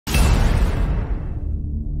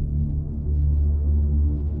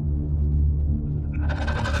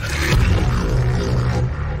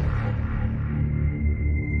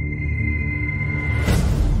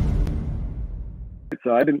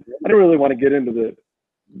So I didn't really want to get into the,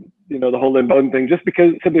 the whole Lynn Moton thing, just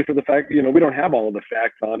because, simply for the fact, we don't have all of the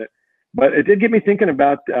facts on it. But it did get me thinking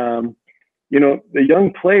about, the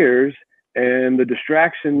young players and the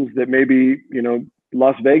distractions that maybe,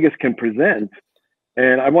 Las Vegas can present.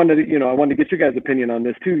 And I wanted to get your guys' opinion on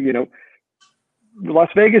this too. Las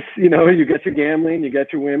Vegas, you got your gambling, you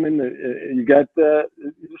got your women, you got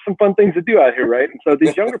some fun things to do out here, right? And so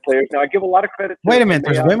these younger players, now I give a lot of credit to. Wait a minute,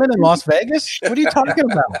 there's women in Las Vegas? What are you talking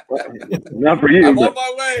about? Not for you, I'm but on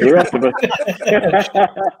my way. the rest of us.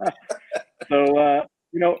 So,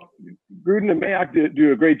 Gruden and Mayock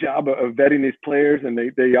do a great job of vetting these players, and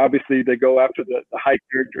they obviously go after the high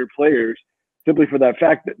character players simply for that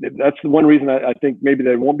fact. That's the one reason I think maybe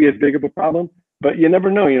that won't be as big of a problem. But you never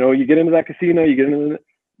know, you get into that casino, you get into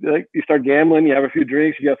you start gambling, you have a few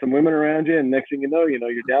drinks, you got some women around you, and next thing you know, you're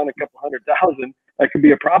down a couple $100,000. That could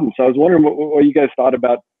be a problem. So I was wondering what you guys thought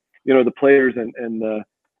about, the players and the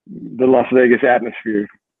Las Vegas atmosphere.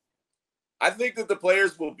 I think that the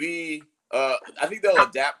players will be, I think they'll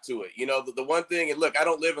adapt to it. The one thing, and look, I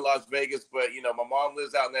don't live in Las Vegas, but, my mom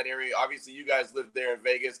lives out in that area. Obviously, you guys live there in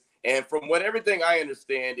Vegas. And from everything I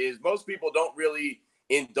understand is most people don't really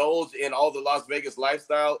indulge in all the Las Vegas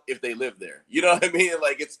lifestyle if they live there. You know what I mean?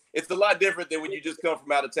 Like it's a lot different than when you just come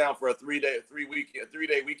from out of town for a 3-day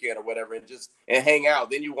weekend or whatever and hang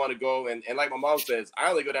out. Then you want to go and like my mom says, I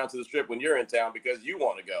only go down to the Strip when you're in town because you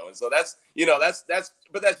want to go. And so that's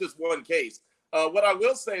but that's just one case. What I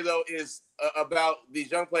will say though is about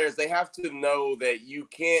these young players, they have to know that you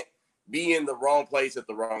can't be in the wrong place at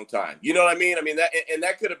the wrong time. You know what I mean? I mean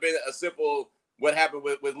that could have been a simple. What happened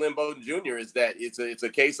with Lynn Moton Jr. is that it's a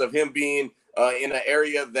case of him being in an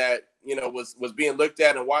area that was being looked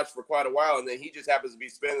at and watched for quite a while, and then he just happens to be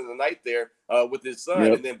spending the night there with his son,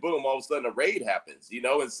 and then boom, all of a sudden a raid happens,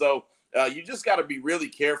 and so you just got to be really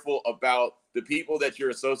careful about the people that you're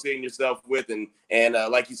associating yourself with, and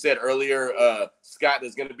like you said earlier, Scott,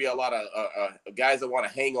 there's going to be a lot of guys that want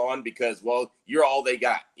to hang on because, well, you're all they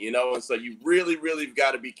got, and so you really, really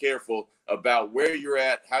got to be careful about where you're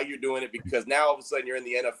at, how you're doing it, because now all of a sudden you're in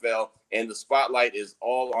the NFL and the spotlight is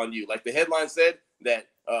all on you. Like the headline said that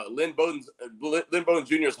Lynn Moton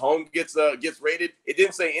Jr.'s home gets raided. It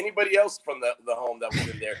didn't say anybody else from the home that was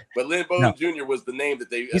in there, but Lynn Moton Jr. was the name that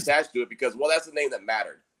they attached to it because, well, that's the name that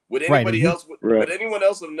mattered. Would anybody else? Would anyone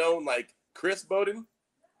else have known like Chris Moton?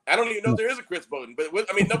 I don't even know if there is a Chris Moton, but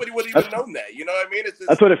nobody would have even known that. You know what I mean? It's just,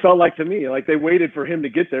 that's what it felt like to me. Like they waited for him to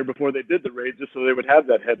get there before they did the raid, just so they would have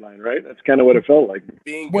that headline, right? That's kind of what it felt like.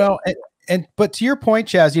 Well, but to your point,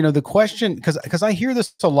 Chaz, the question, because I hear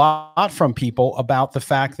this a lot from people about the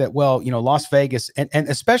fact that, well, Las Vegas, and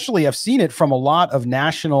especially I've seen it from a lot of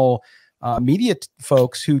national media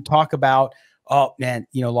folks who talk about, oh man,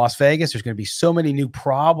 Las Vegas, there's going to be so many new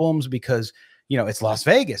problems because, it's Las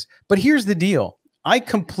Vegas. But here's the deal. I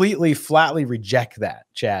completely flatly reject that,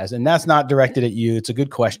 Chaz, and that's not directed at you. It's a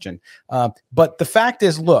good question. But the fact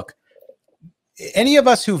is, look, any of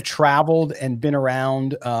us who've traveled and been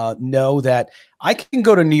around know that I can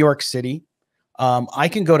go to New York City. I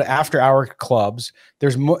can go to after-hour clubs.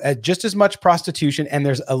 There's just as much prostitution, and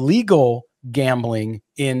there's illegal gambling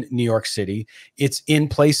in New York City. It's in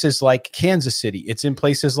places like Kansas City. It's in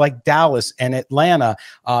places like Dallas and Atlanta.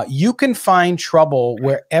 You can find trouble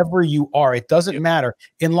wherever you are. It doesn't matter.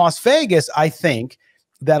 In Las Vegas, I think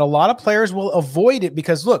that a lot of players will avoid it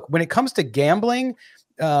because, look, when it comes to gambling,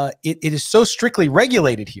 it is so strictly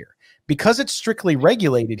regulated here. Because it's strictly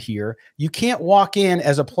regulated here, you can't walk in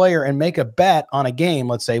as a player and make a bet on a game,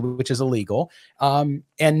 let's say, which is illegal,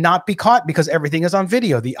 and not be caught because everything is on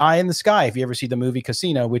video. The eye in the sky, if you ever see the movie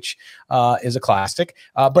Casino, which is a classic.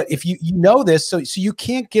 But if you know this, so you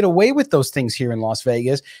can't get away with those things here in Las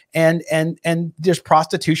Vegas. And there's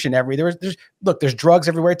prostitution everywhere. There's drugs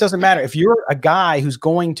everywhere. It doesn't matter. If you're a guy who's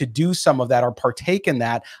going to do some of that or partake in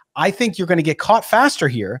that, I think you're going to get caught faster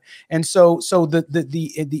here. And so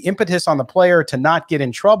the impetus on the player to not get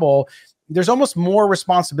in trouble, there's almost more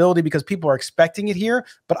responsibility because people are expecting it here.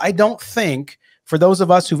 But I don't think, for those of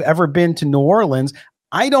us who've ever been to New Orleans,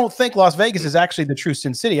 I don't think Las Vegas is actually the true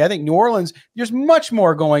Sin City. I think New Orleans, there's much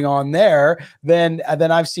more going on there than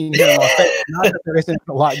I've seen here in Las Vegas. Not that there isn't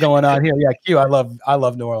a lot going on here. Yeah, Q, I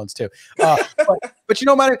love New Orleans too. But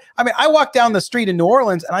I walk down the street in New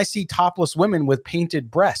Orleans and I see topless women with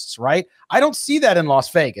painted breasts, right? I don't see that in Las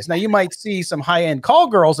Vegas. Now you might see some high-end call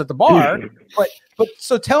girls at the bar, but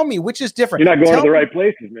so tell me, which is different? You're not going to the right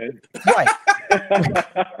places, man. Right.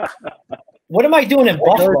 What am I doing in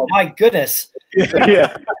Buffalo? My goodness.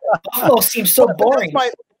 Yeah. Buffalo seems so boring.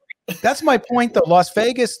 That's my point, though. Las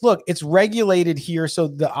Vegas, look, it's regulated here, so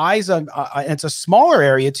the eyes on it's a smaller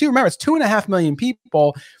area too. Remember, it's 2.5 million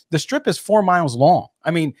people. The strip is 4 miles long.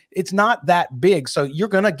 I mean, it's not that big, so you're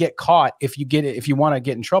gonna get caught if you get it, if you want to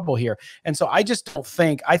get in trouble here. And so I just don't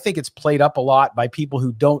think. I think it's played up a lot by people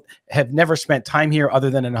who have never spent time here other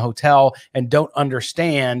than in a hotel and don't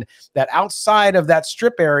understand that outside of that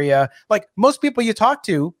strip area, like most people you talk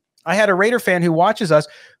to. I had a Raider fan who watches us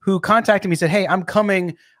who contacted me and said, "Hey, I'm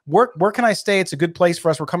coming. Where can I stay? It's a good place for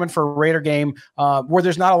us. We're coming for a Raider game where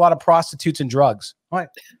there's not a lot of prostitutes and drugs." I'm like,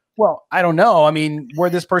 well, I don't know. I mean, where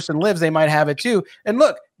this person lives, they might have it too. And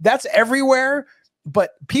look, that's everywhere.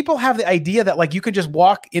 But people have the idea that like you could just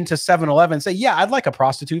walk into 7-Eleven and say, "Yeah, I'd like a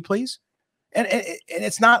prostitute, please." And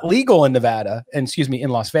it's not legal in Nevada, and excuse me, in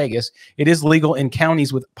Las Vegas. It is legal in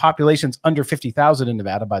counties with populations under 50,000 in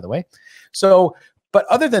Nevada, by the way. So, but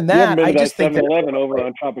other than that, I just think 7-Eleven over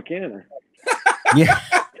on Tropicana. Yeah.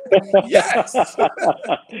 Yes. Hey,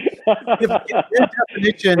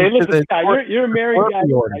 listen, Scott, you're a married guy.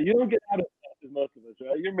 You don't get out of stuff as most of us,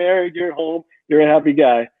 right? You're married, you're home, you're a happy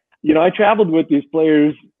guy. You know, I traveled with these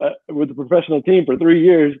players with the professional team for 3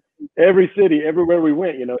 years, every city, everywhere we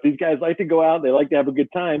went. You know, these guys like to go out, they like to have a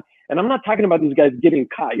good time. And I'm not talking about these guys getting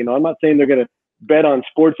caught. You know, I'm not saying they're going to bet on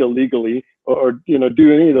sports illegally or you know,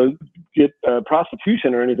 do any of those, get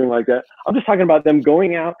prostitution or anything like that. I'm just talking about them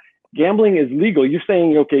going out. Gambling is legal. You're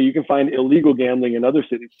saying, okay, you can find illegal gambling in other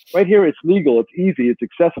cities. Right here, it's legal. It's easy. It's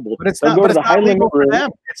accessible. But it's not, but it's not legal for them.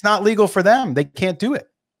 It's not legal for them. They can't do it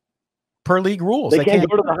per league rules. They can't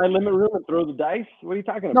go to the high limit room and throw the dice. What are you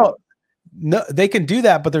talking about? No, they can do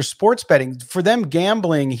that, but there's sports betting for them.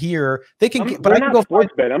 Gambling here, they can. But I can go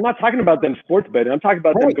sports betting. I'm not talking about them sports betting. I'm talking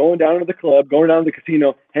about them going down to the club, going down to the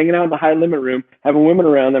casino, hanging out in the high limit room, having women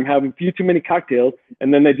around them, having a few too many cocktails,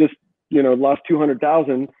 and then they just, you know, lost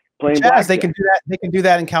 200,000. Chaz, they can do that. They can do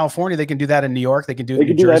that in California. They can do that in New York. They can do. They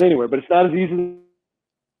can do that anywhere, but it's not as easy.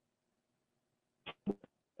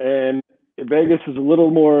 And Vegas is a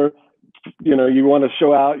little more, you know, you want to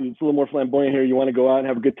show out. It's a little more flamboyant here. You want to go out and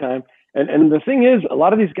have a good time. And the thing is, a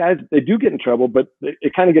lot of these guys, they do get in trouble, but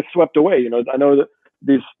it kind of gets swept away. You know, I know that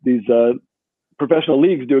these professional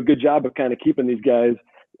leagues do a good job of kind of keeping these guys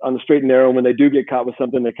on the straight and narrow. When they do get caught with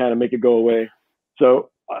something, they kind of make it go away.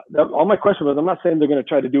 So. All my question was, I'm not saying they're going to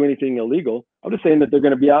try to do anything illegal. I'm just saying that they're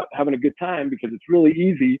going to be out having a good time because it's really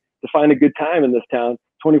easy to find a good time in this town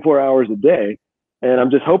 24 hours a day. And I'm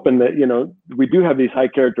just hoping that, you know, we do have these high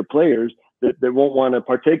character players that won't want to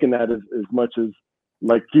partake in that as much as,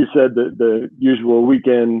 like you said, the usual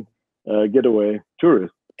weekend getaway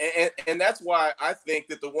tourists. And that's why I think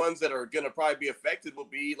that the ones that are going to probably be affected will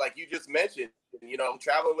be, like you just mentioned, you know,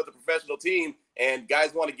 traveling with a professional team and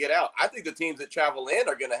guys want to get out. I think the teams that travel in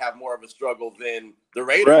are going to have more of a struggle than the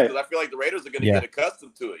Raiders because I feel like the Raiders are going to get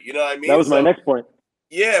accustomed to it. You know what I mean? That was my next point.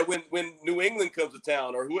 Yeah, when New England comes to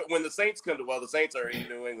town, or when the Saints come to, well, the Saints are in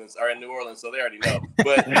New England, are in New Orleans, so they already know.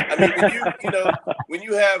 But I mean, when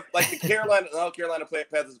you have like the Carolina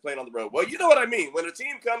Panthers playing on the road, well, you know what I mean. When a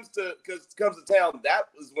team comes to town, that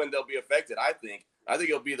is when they'll be affected. I think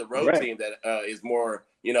it'll be the road team that is more,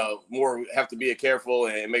 more have to be careful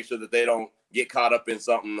and make sure that they don't get caught up in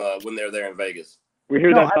something when they're there in Vegas. We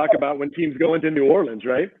hear that talk about when teams go into New Orleans,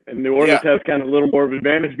 right? And New Orleans has kind of a little more of an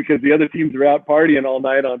advantage because the other teams are out partying all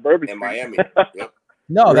night on Bourbon Street. Miami. Yep.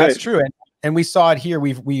 No, that's true. And we saw it here.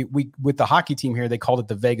 We with the hockey team here, they called it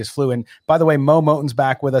the Vegas flu. And by the way, Moe Moton's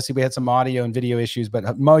back with us. We had some audio and video issues,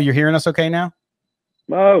 but Mo, you're hearing us okay now?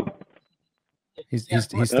 Mo. He's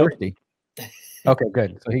thirsty. Okay,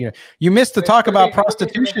 good. So you missed the talk about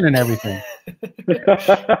prostitution and everything.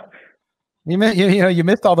 You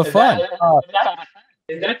missed all the fun.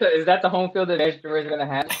 Is that the home field that Exeter is going to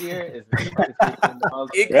have here?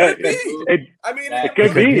 It could be. It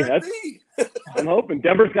could be. I'm hoping.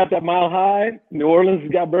 Denver's got that Mile High. New Orleans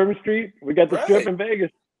has got Bourbon Street. We got the Strip in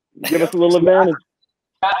Vegas. Give us a little advantage.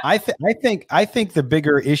 I think the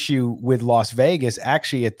bigger issue with Las Vegas,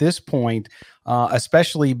 actually, at this point,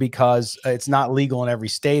 especially because it's not legal in every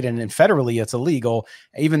state, and federally it's illegal,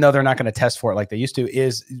 even though they're not going to test for it like they used to,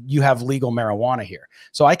 is you have legal marijuana here.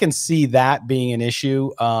 So I can see that being an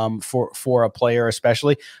issue for a player,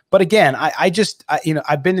 especially. But again,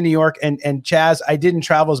 I've been to New York, and Chaz, I didn't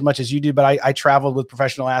travel as much as you did, but I traveled with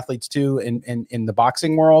professional athletes too in the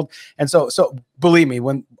boxing world, and so believe me,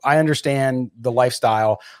 when I understand the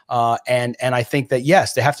lifestyle, and I think that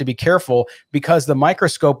yes, they have to be careful because the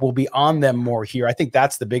microscope will be on them more here. I think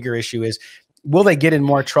that's the bigger issue is, will they get in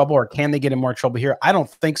more trouble, or can they get in more trouble here? I don't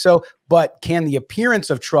think so, but can the appearance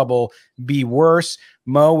of trouble be worse?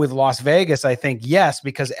 Mo, with Las Vegas, I think yes,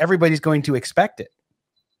 because everybody's going to expect it.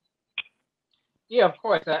 Yeah, of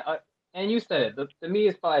course. And you said it. The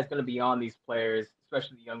media spotlight is going to be on these players,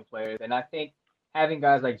 especially the young players. And I think having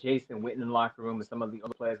guys like Jason Witten in the locker room and some of the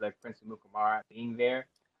other players like Prince Mukamara being there,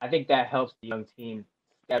 I think that helps the young team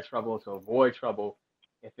stay out of trouble, to avoid trouble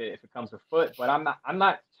if it comes to foot. But I'm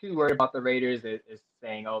not too worried about the Raiders as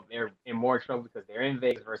saying, oh, they're in more trouble because they're in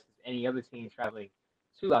Vegas versus any other team traveling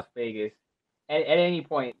to Las Vegas. At any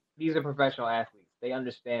point, these are professional athletes. They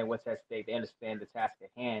understand what's at stake. They understand the task at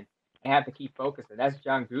hand. They have to keep focused. And that's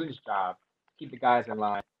John Gruden's job, keep the guys in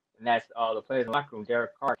line. And that's the players in the locker room,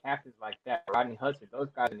 Derek Carr, captains like that, Rodney Hudson, those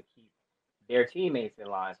guys are going to keep their teammates in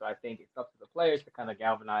line. So I think it's up to the players to kind of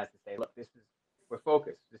galvanize and say, look, we're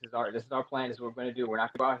focused. This is our plan. This is what we're going to do. We're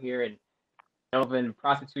not going to go out here and delve in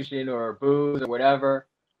prostitution or booze or whatever,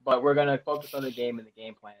 but we're going to focus on the game and the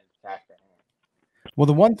game plan and the task at hand. Well,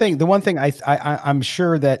 the one thing I'm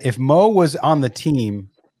sure that if Moe was on the team,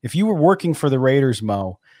 if you were working for the Raiders,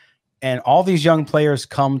 Moe, and all these young players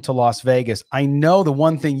come to Las Vegas, I know the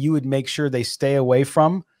one thing you would make sure they stay away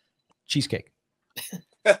from: cheesecake.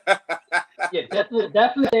 Yeah,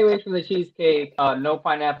 definitely stay away from the cheesecake. No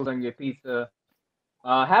pineapples on your pizza.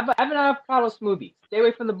 Have an avocado smoothie. Stay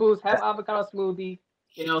away from the booze. Have avocado smoothie.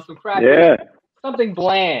 You know, some crackers. Yeah. Something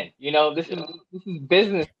bland. You know, this is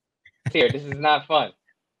business here. This is not fun.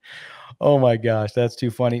 Oh my gosh, that's too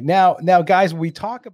funny. Now, guys, we talk about